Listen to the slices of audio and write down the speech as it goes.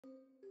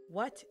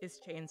What is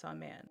Chainsaw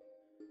Man?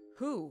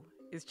 Who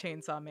is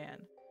Chainsaw Man?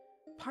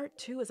 Part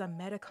 2 is a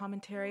meta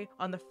commentary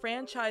on the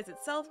franchise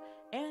itself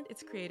and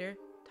its creator,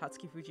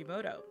 Tatsuki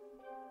Fujimoto.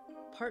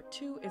 Part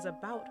 2 is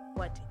about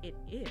what it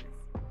is,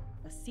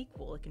 a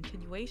sequel, a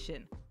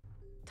continuation.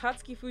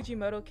 Tatsuki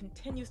Fujimoto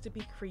continues to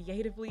be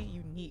creatively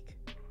unique,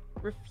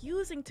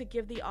 refusing to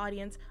give the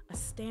audience a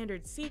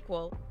standard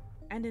sequel,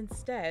 and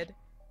instead,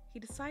 he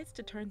decides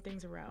to turn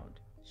things around,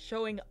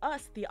 showing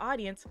us, the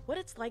audience, what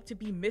it's like to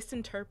be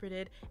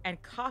misinterpreted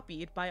and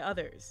copied by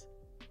others.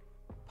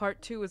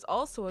 Part 2 is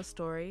also a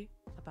story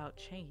about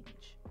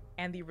change,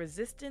 and the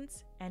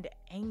resistance and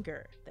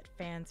anger that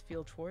fans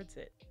feel towards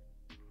it.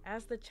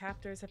 As the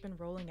chapters have been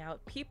rolling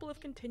out, people have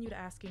continued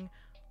asking,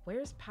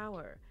 where's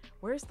power?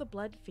 Where's the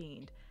Blood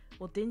Fiend?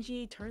 Will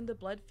Denji turn the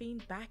Blood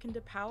Fiend back into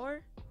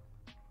power?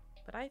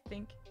 But I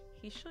think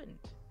he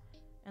shouldn't,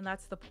 and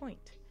that's the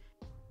point.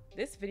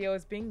 This video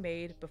is being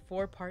made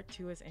before Part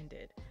 2 has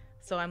ended,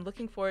 so I'm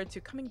looking forward to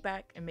coming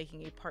back and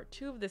making a Part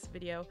 2 of this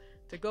video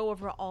to go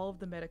over all of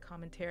the meta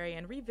commentary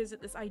and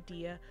revisit this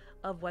idea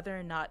of whether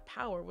or not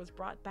power was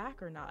brought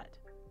back or not.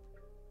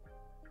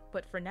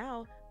 But for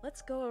now,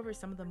 let's go over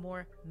some of the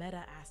more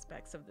meta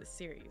aspects of this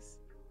series.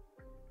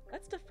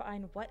 Let's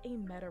define what a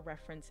meta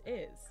reference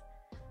is.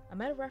 A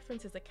meta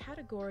reference is a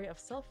category of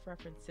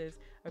self-references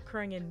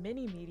occurring in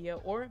many media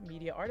or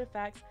media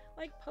artifacts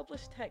like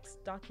published texts,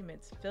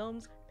 documents,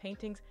 films,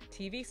 paintings,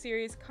 TV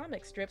series,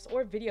 comic strips,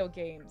 or video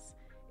games.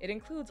 It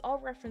includes all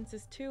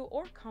references to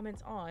or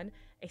comments on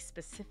a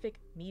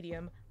specific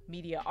medium,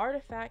 media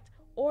artifact,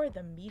 or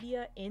the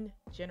media in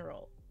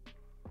general.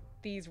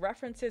 These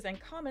references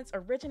and comments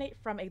originate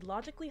from a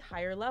logically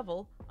higher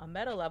level, a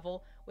meta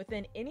level,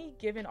 within any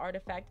given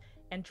artifact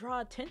and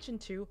draw attention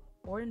to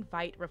or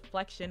invite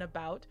reflection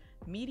about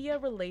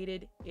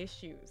media-related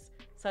issues,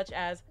 such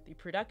as the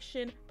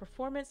production,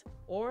 performance,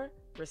 or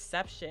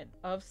reception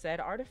of said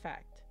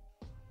artifact.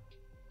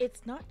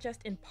 It's not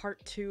just in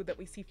Part 2 that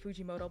we see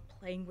Fujimoto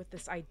playing with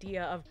this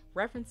idea of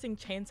referencing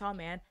Chainsaw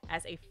Man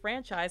as a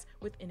franchise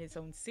within his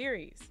own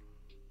series.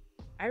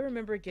 I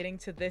remember getting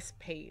to this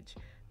page,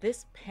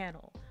 this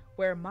panel,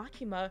 where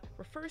Makima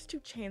refers to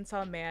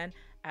Chainsaw Man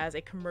as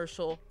a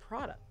commercial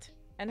product,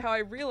 and how I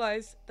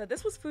realized that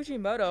this was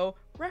Fujimoto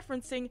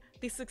referencing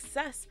the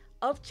success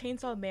of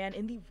Chainsaw Man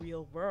in the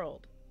real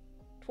world.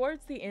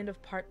 Towards the end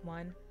of Part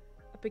 1,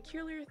 a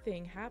peculiar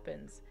thing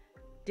happens.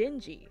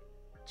 Denji,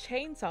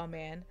 Chainsaw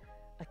Man,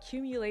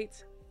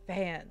 accumulates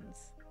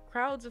fans.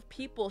 Crowds of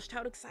people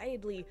shout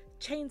excitedly,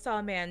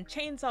 "Chainsaw Man,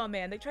 Chainsaw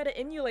Man!" They try to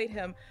emulate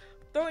him,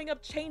 throwing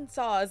up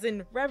chainsaws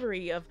in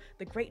reverie of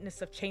the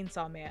greatness of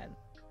Chainsaw Man.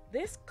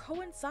 This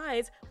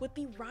coincides with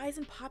the rise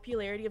in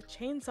popularity of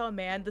Chainsaw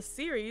Man, the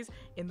series,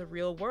 in the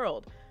real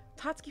world,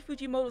 Tatsuki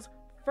Fujimoto's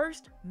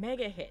first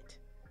mega hit.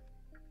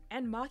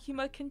 And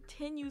Makima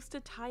continues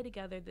to tie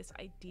together this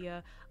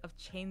idea of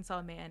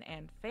Chainsaw Man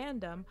and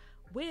fandom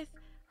with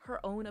her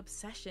own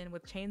obsession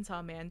with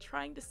Chainsaw Man,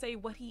 trying to say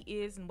what he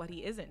is and what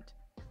he isn't.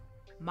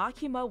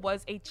 Makima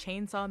was a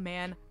Chainsaw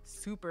Man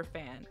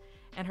superfan,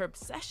 and her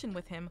obsession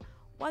with him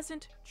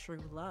wasn't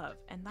true love,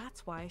 and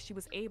that's why she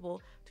was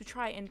able to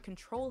try and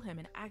control him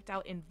and act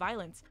out in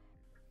violence.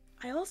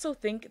 I also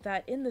think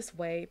that in this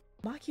way,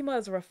 Makima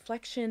is a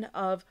reflection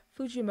of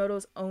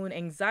Fujimoto's own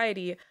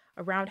anxiety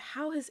around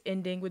how his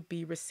ending would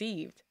be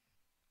received.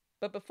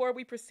 But before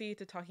we proceed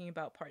to talking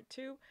about Part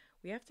 2,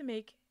 we have to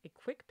make a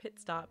quick pit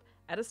stop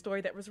at a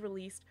story that was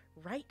released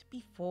right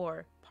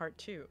before Part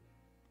 2.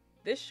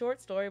 This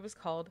short story was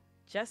called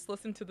Just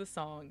Listen to the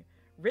Song,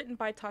 written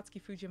by Tatsuki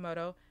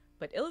Fujimoto,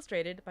 but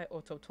illustrated by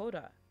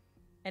Ototoda.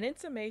 And in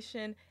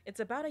summation,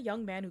 it's about a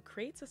young man who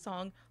creates a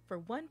song for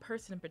one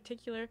person in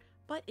particular,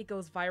 but it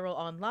goes viral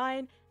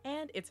online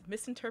and it's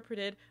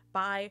misinterpreted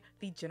by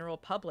the general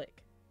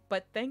public.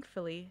 But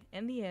thankfully,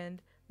 in the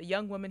end, the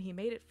young woman he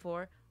made it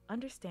for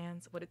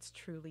understands what it's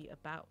truly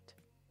about.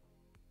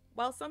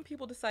 While some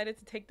people decided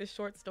to take this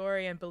short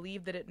story and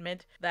believe that it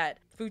meant that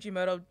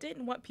Fujimoto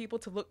didn't want people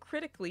to look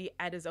critically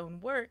at his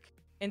own work,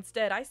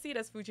 instead, I see it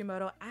as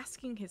Fujimoto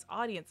asking his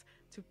audience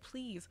to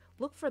please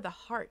look for the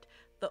heart,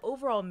 the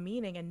overall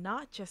meaning, and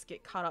not just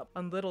get caught up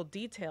on little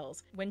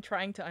details when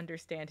trying to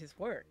understand his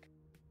work.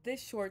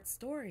 This short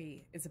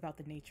story is about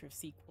the nature of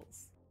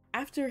sequels.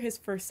 After his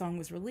first song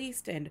was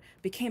released and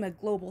became a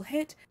global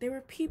hit, there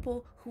were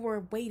people who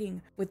were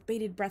waiting with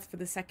bated breath for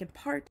the second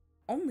part,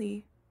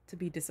 only to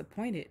be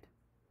disappointed.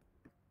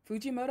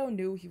 Fujimoto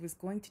knew he was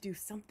going to do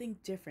something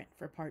different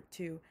for Part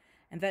 2,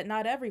 and that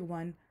not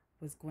everyone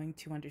was going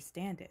to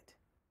understand it.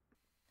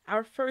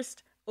 Our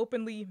first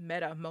openly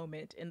meta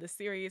moment in the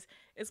series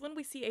is when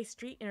we see a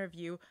street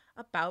interview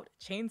about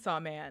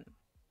Chainsaw Man.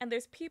 And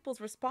there's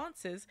people's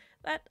responses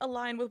that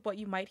align with what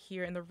you might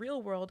hear in the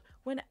real world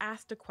when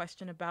asked a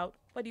question about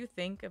what do you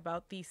think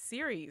about the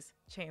series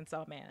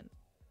Chainsaw Man.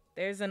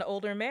 There's an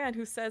older man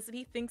who says that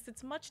he thinks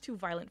it's much too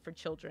violent for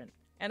children,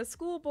 and a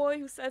schoolboy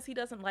who says he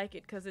doesn't like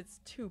it because it's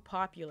too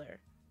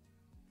popular.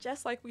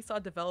 Just like we saw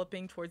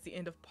developing towards the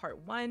end of Part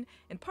 1,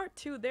 in Part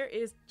 2 there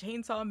is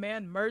Chainsaw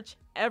Man merch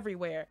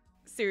everywhere.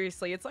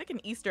 Seriously, it's like an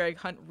Easter egg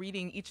hunt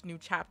reading each new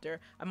chapter.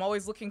 I'm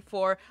always looking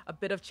for a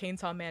bit of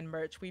Chainsaw Man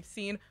merch. We've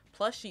seen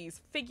plushies,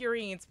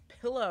 figurines,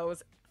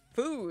 pillows,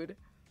 food.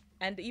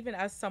 And even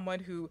as someone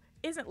who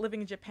isn't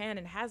living in Japan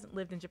and hasn't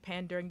lived in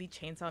Japan during the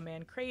Chainsaw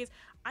Man craze,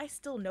 I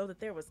still know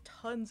that there was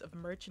tons of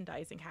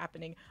merchandising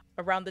happening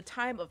around the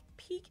time of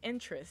peak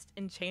interest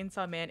in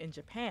Chainsaw Man in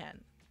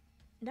Japan.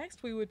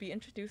 Next, we would be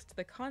introduced to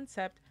the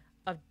concept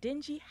of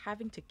Denji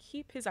having to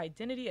keep his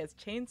identity as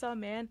Chainsaw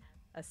Man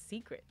a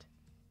secret.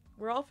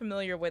 We're all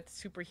familiar with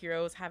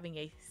superheroes having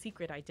a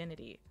secret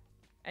identity,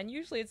 and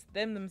usually it's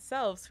them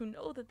themselves who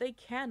know that they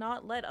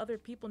cannot let other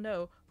people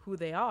know who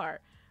they are.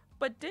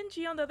 But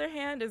Denji, on the other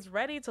hand, is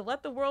ready to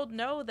let the world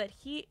know that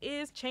he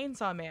is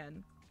Chainsaw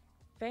Man.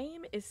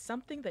 Fame is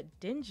something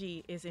that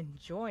Denji is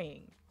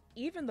enjoying.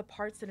 Even the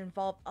parts that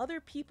involve other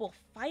people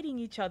fighting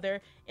each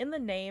other in the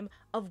name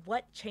of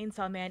what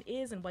Chainsaw Man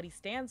is and what he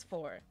stands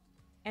for.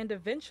 And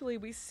eventually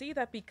we see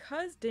that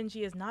because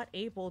Denji is not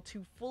able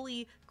to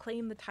fully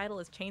claim the title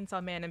as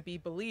Chainsaw Man and be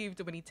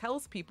believed when he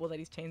tells people that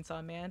he's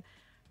Chainsaw Man,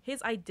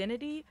 his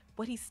identity,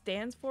 what he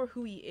stands for,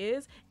 who he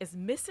is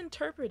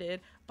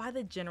misinterpreted by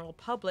the general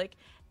public,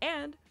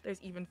 and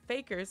there's even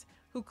fakers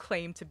who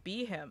claim to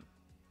be him.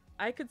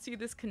 I could see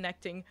this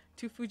connecting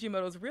to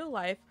Fujimoto's real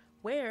life,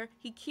 where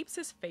he keeps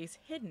his face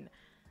hidden.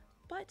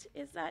 But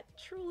is that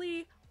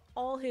truly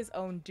all his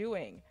own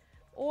doing?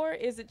 Or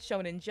is it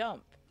Shonen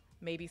Jump?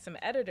 Maybe some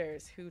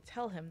editors who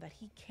tell him that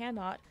he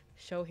cannot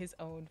show his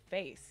own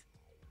face.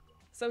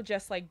 So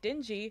just like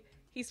Denji,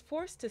 he's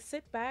forced to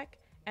sit back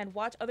and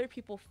watch other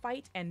people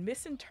fight and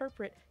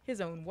misinterpret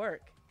his own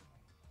work.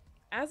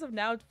 As of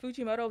now,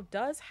 Fujimoto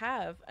does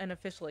have an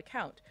official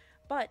account,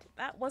 but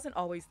that wasn't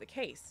always the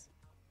case.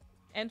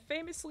 And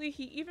famously,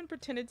 he even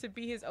pretended to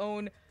be his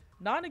own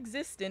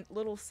non-existent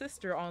little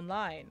sister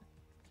online.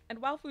 And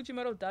while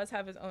Fujimoto does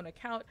have his own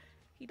account,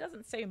 he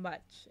doesn't say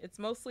much. It's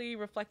mostly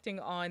reflecting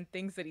on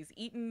things that he's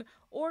eaten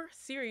or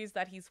series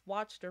that he's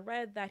watched or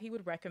read that he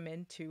would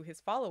recommend to his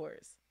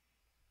followers.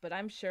 But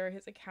I'm sure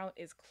his account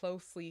is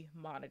closely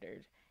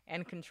monitored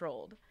and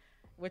controlled,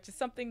 which is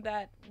something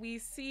that we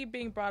see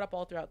being brought up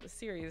all throughout the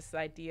series, the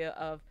idea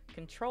of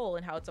control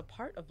and how it's a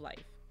part of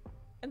life.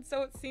 And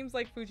so it seems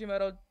like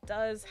Fujimoto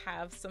does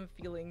have some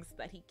feelings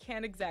that he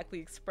can't exactly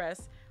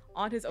express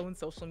on his own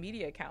social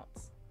media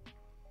accounts.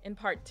 In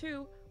part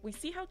 2, we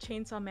see how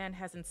Chainsaw Man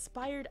has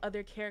inspired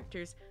other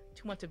characters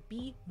to want to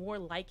be more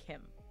like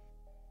him.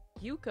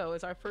 Yuko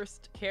is our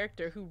first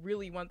character who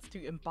really wants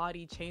to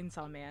embody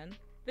Chainsaw Man.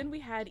 Then we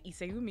had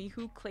Iseumi,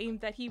 who claimed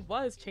that he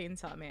was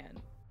Chainsaw Man.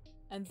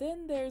 And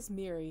then there's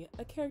Miri,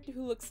 a character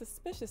who looks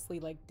suspiciously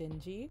like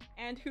Denji,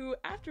 and who,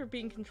 after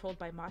being controlled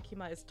by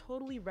Makima, is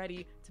totally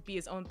ready to be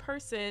his own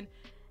person,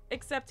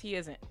 except he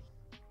isn't.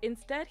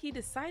 Instead, he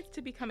decides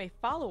to become a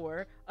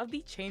follower of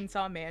the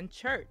Chainsaw Man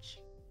Church.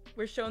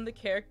 We're shown the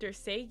character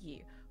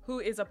Seigi, who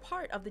is a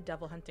part of the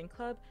Devil Hunting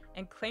Club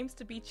and claims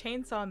to be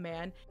Chainsaw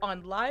Man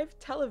on live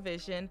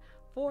television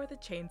for the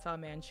Chainsaw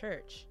Man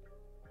Church.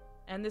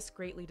 And this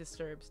greatly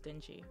disturbs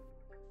Denji.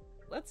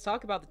 Let's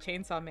talk about the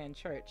Chainsaw Man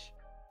Church,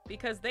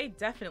 because they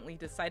definitely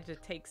decided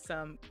to take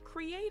some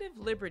creative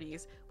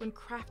liberties when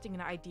crafting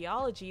an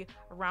ideology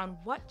around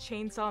what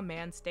Chainsaw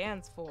Man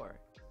stands for.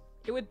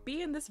 It would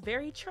be in this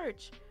very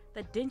church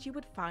that Denji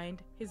would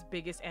find his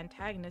biggest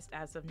antagonist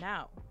as of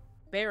now,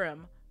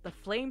 Barum, the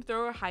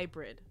flamethrower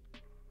hybrid,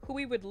 who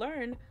we would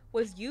learn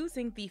was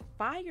using the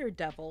Fire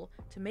Devil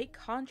to make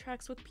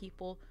contracts with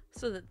people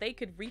so that they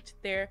could reach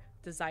their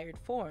desired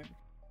form.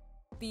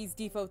 These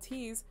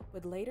devotees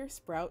would later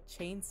sprout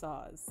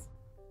chainsaws.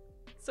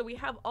 So we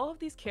have all of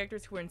these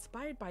characters who are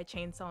inspired by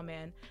Chainsaw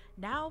Man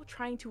now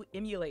trying to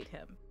emulate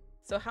him.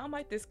 So how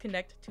might this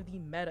connect to the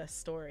meta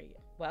story?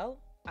 Well,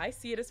 I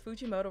see it as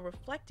Fujimoto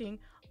reflecting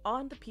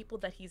on the people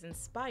that he's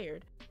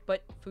inspired,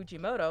 but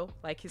Fujimoto,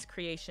 like his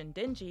creation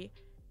Denji,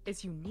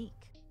 is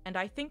unique. And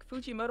I think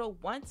Fujimoto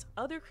wants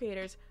other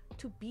creators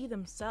to be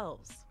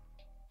themselves.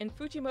 In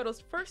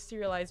Fujimoto's first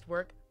serialized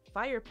work,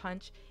 Fire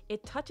Punch,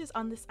 it touches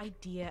on this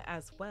idea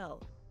as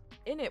well.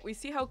 In it, we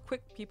see how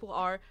quick people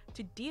are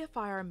to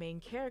deify our main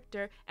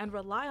character and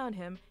rely on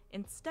him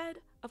instead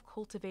of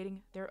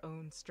cultivating their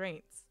own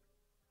strengths.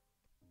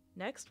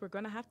 Next, we're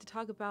going to have to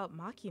talk about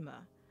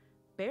Makima.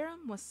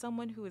 Barum was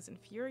someone who was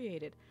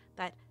infuriated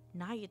that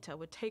Nayuta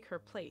would take her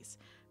place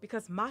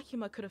because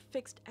Makima could have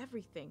fixed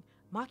everything.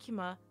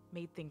 Makima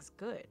made things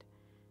good.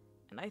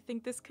 And I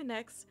think this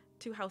connects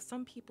to how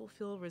some people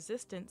feel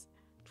resistance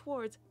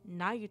towards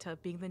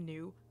Nayuta being the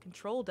new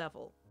control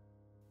devil.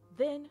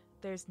 Then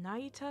there's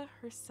Nayuta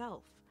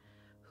herself,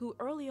 who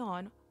early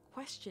on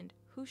questioned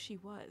who she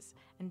was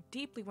and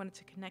deeply wanted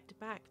to connect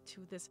back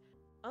to this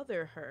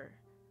other her,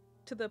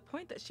 to the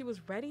point that she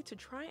was ready to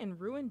try and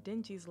ruin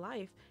Denji's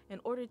life in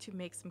order to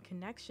make some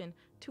connection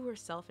to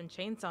herself and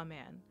Chainsaw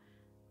Man.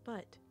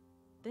 But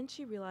then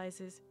she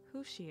realizes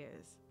who she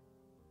is.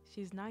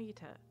 She's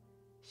Nayuta.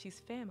 She's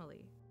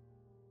family.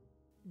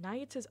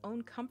 Nayuta's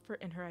own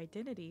comfort in her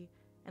identity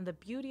and the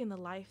beauty in the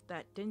life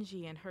that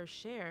Denji and her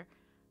share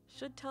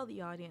should tell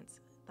the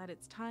audience that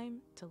it's time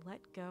to let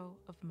go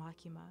of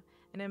Makima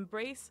and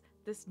embrace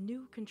this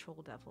new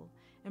control devil,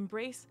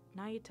 embrace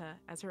Nayuta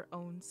as her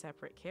own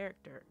separate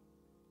character.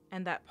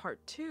 And that part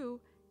 2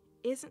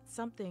 isn't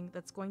something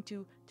that's going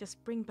to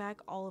just bring back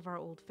all of our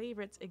old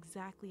favorites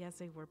exactly as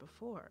they were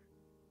before.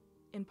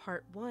 In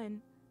part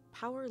 1,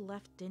 Power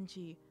left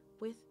Denji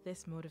with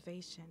this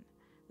motivation,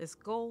 this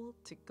goal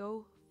to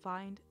go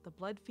find the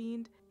Blood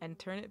Fiend and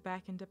turn it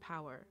back into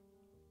Power.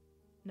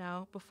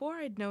 Now, before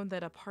I'd known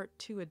that a part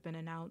 2 had been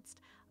announced,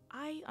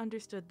 I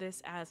understood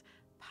this as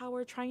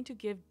Power trying to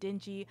give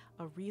Denji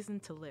a reason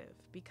to live,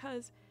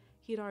 because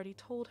he had already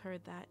told her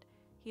that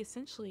he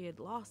essentially had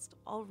lost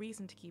all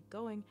reason to keep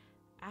going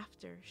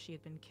after she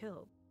had been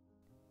killed.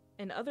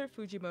 In other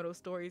Fujimoto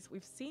stories,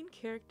 we've seen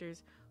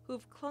characters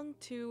who've clung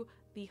to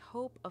the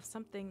hope of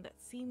something that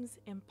seems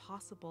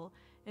impossible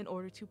in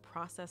order to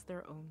process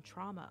their own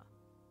trauma.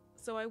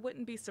 So I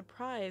wouldn't be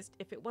surprised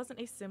if it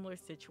wasn't a similar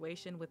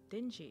situation with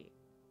Denji.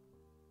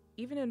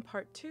 Even in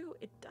part 2,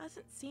 it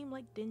doesn't seem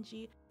like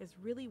Denji is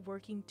really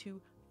working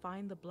to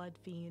find the Blood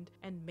Fiend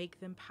and make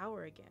them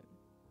Power again.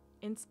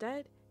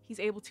 Instead, he's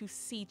able to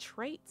see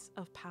traits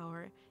of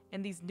Power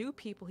in these new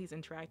people he's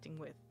interacting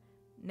with,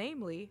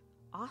 namely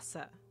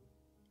Asa.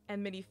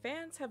 And many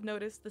fans have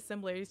noticed the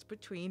similarities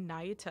between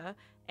Nayuta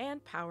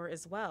and Power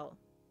as well.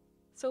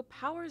 So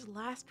Power's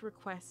last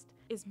request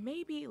is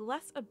maybe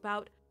less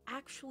about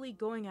actually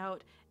going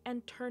out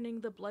and turning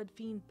the Blood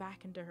Fiend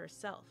back into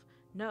herself.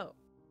 No.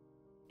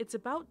 It's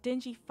about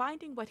Denji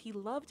finding what he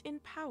loved in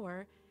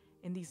Power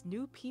in these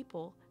new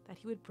people that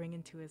he would bring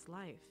into his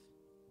life.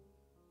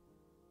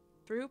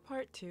 Through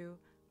part 2,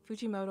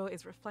 Fujimoto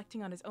is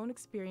reflecting on his own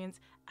experience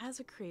as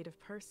a creative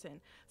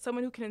person,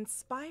 someone who can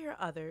inspire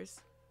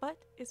others, but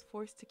is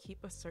forced to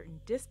keep a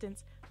certain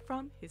distance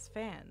from his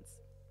fans.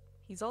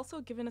 He's also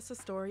given us a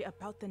story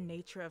about the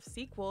nature of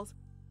sequels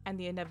and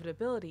the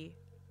inevitability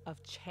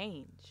of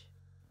change.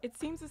 It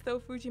seems as though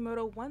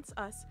Fujimoto wants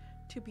us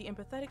to be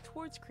empathetic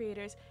towards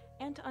creators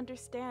and to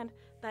understand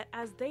that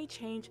as they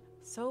change,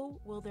 so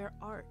will their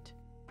art.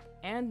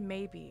 And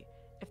maybe,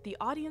 if the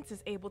audience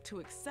is able to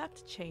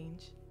accept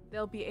change,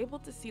 they'll be able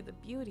to see the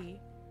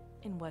beauty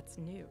in what's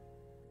new.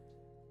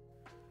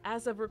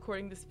 As of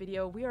recording this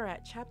video, we are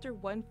at chapter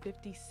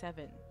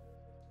 157.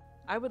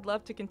 I would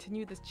love to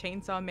continue this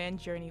Chainsaw Man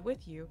journey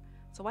with you,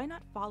 so why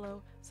not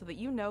follow so that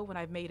you know when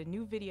I've made a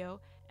new video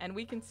and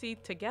we can see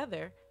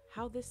together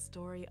how this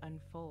story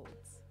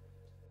unfolds.